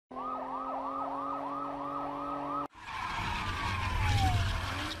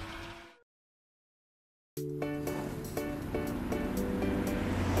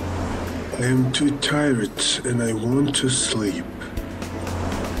I am too tired and I want to sleep.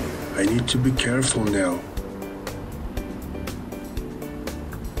 I need to be careful now.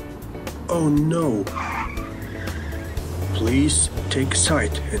 Oh no! Please take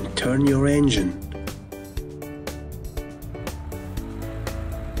sight and turn your engine.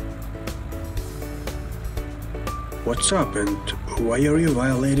 What's up and why are you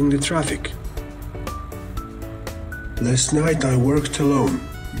violating the traffic? Last night I worked alone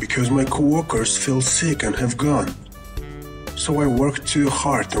because my coworkers feel sick and have gone. So I worked too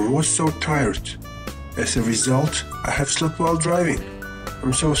hard and was so tired. As a result, I have slept while driving.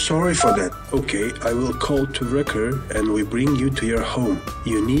 I'm so sorry for that. Okay, I will call to Wrecker and we bring you to your home.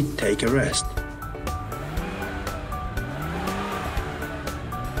 You need take a rest.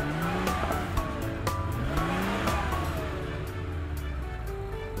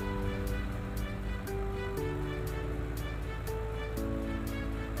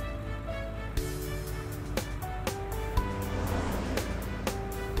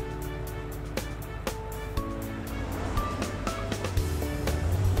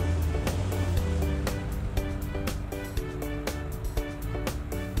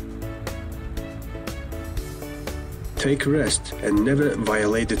 Take rest and never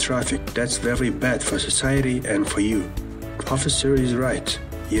violate the traffic. That's very bad for society and for you. Officer is right.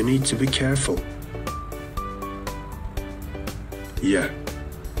 You need to be careful. Yeah,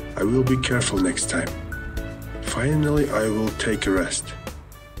 I will be careful next time. Finally, I will take a rest.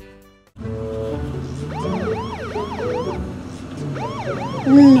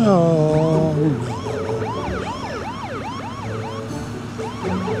 No.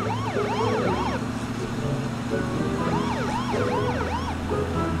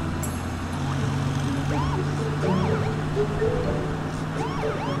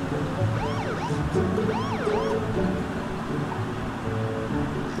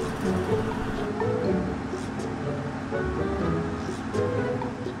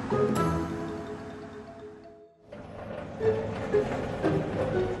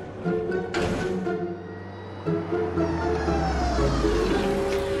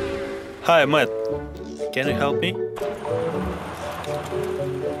 Hi, Matt. Can you help me?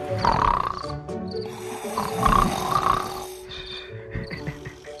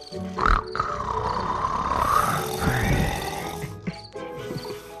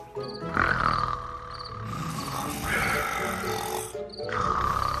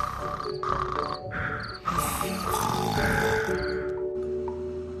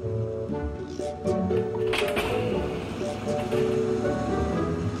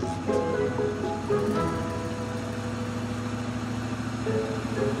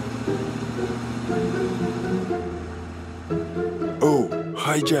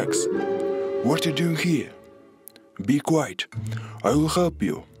 Hi, Jax. What are you doing here? Be quiet. I will help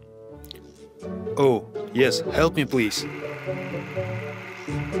you. Oh, yes, help me please.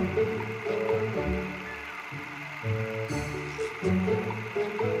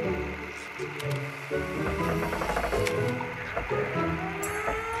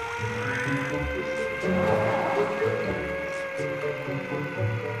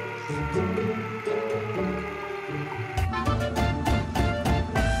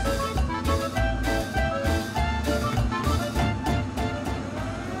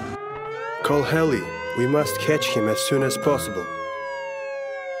 Call Heli. We must catch him as soon as possible.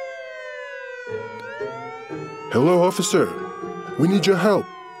 Hello, officer. We need your help.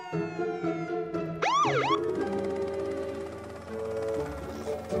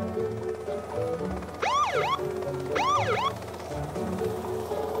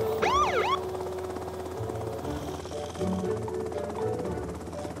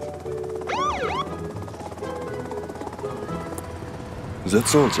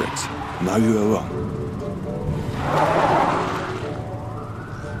 That's all, Jax. Now you're alone.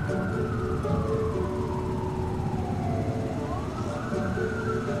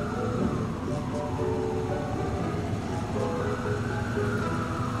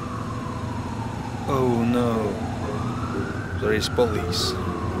 Oh no. There is police.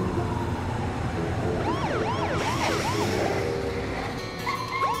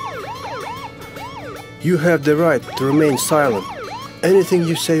 You have the right to remain silent. Anything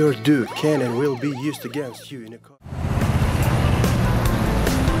you say or do can and will be used against you in a court.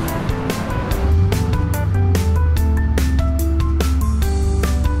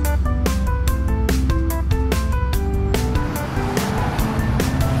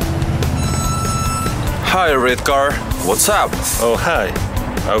 Hi, red car. What's up? Oh hi.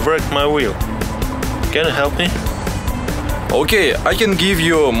 I wrecked my wheel. Can you help me? Okay, I can give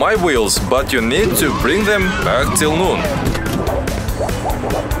you my wheels, but you need to bring them back till noon.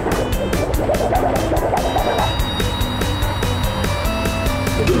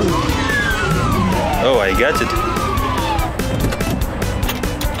 Oh, I got it.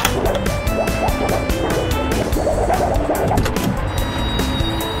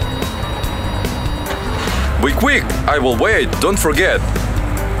 Be quick! I will wait, don't forget!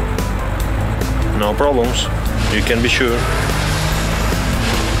 No problems. You can be sure.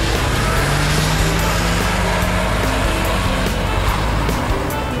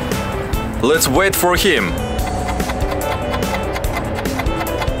 Let's wait for him.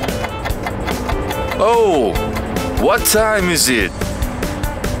 Oh, what time is it?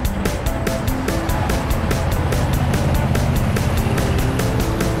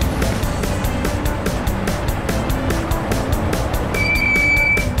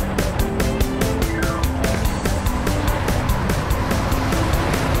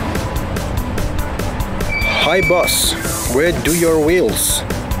 Hi boss, where do your wheels?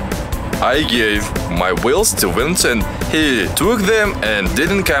 I gave my wheels to Vincent. He took them and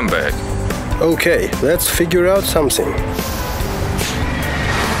didn't come back. Okay, let's figure out something.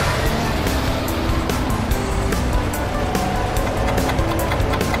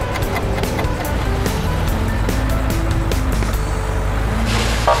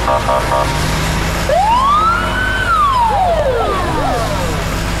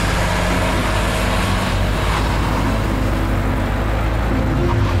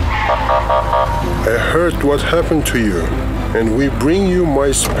 I heard what happened to you, and we bring you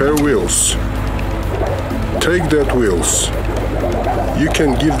my spare wheels. Take that wheels. You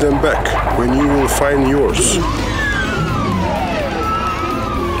can give them back when you will find yours.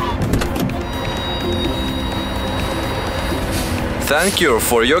 Thank you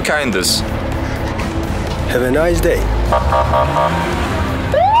for your kindness. Have a nice day.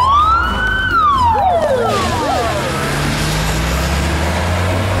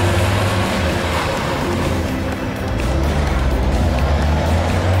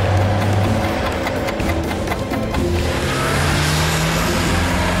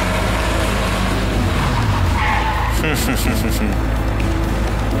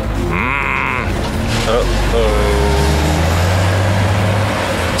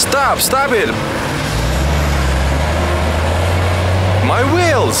 Stop it! My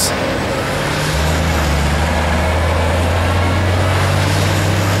wheels!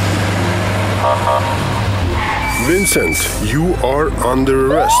 Vincent, you are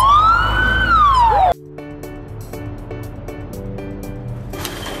under arrest.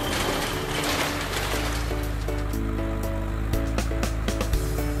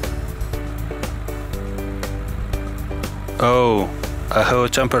 Oh, I have a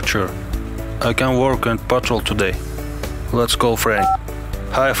temperature. I can work and patrol today. Let's call Frank.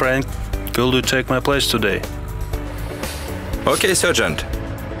 Hi Frank, will you take my place today? Okay, Sergeant.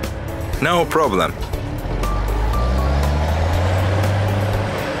 No problem.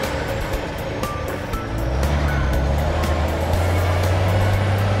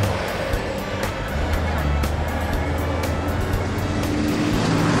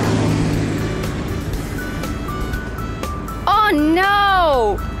 Oh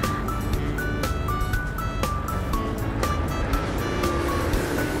no!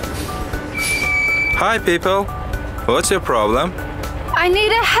 Hi, people. What's your problem? I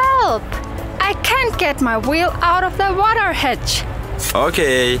need a help! I can't get my wheel out of the water hedge.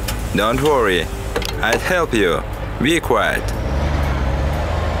 Okay, don't worry. I'll help you. Be quiet.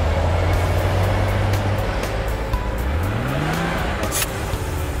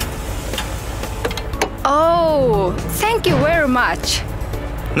 Oh, thank you very much.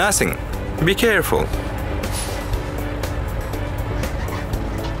 Nothing. Be careful.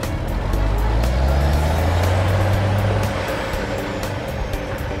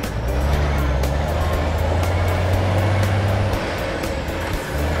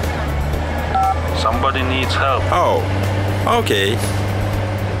 Somebody needs help. Oh, okay.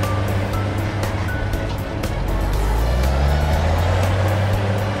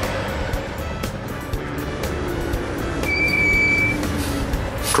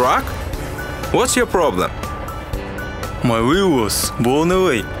 Truck? What's your problem? My wheel was blown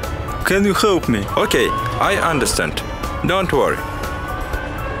away. Can you help me? Okay, I understand. Don't worry.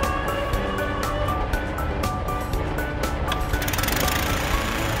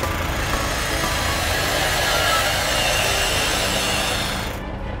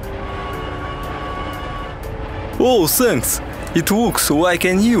 Oh, thanks. It looks like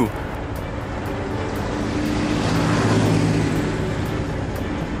a new.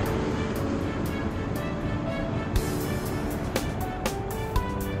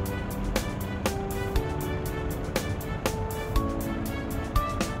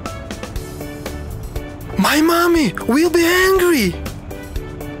 My mommy will be angry.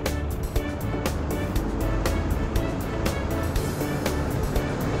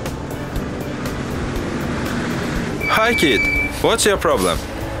 Hi, kid. What's your problem?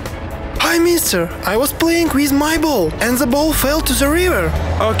 Hi, mister. I was playing with my ball and the ball fell to the river.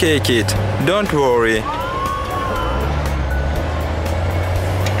 Okay, kid. Don't worry.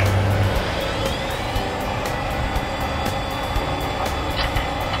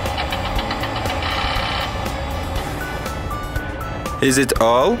 Is it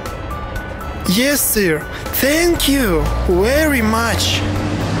all? Yes, sir. Thank you very much.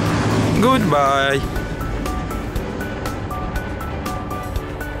 Goodbye.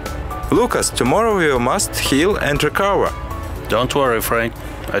 Lucas, tomorrow you must heal and recover. Don't worry, Frank.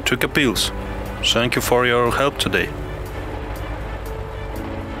 I took a pills. Thank you for your help today.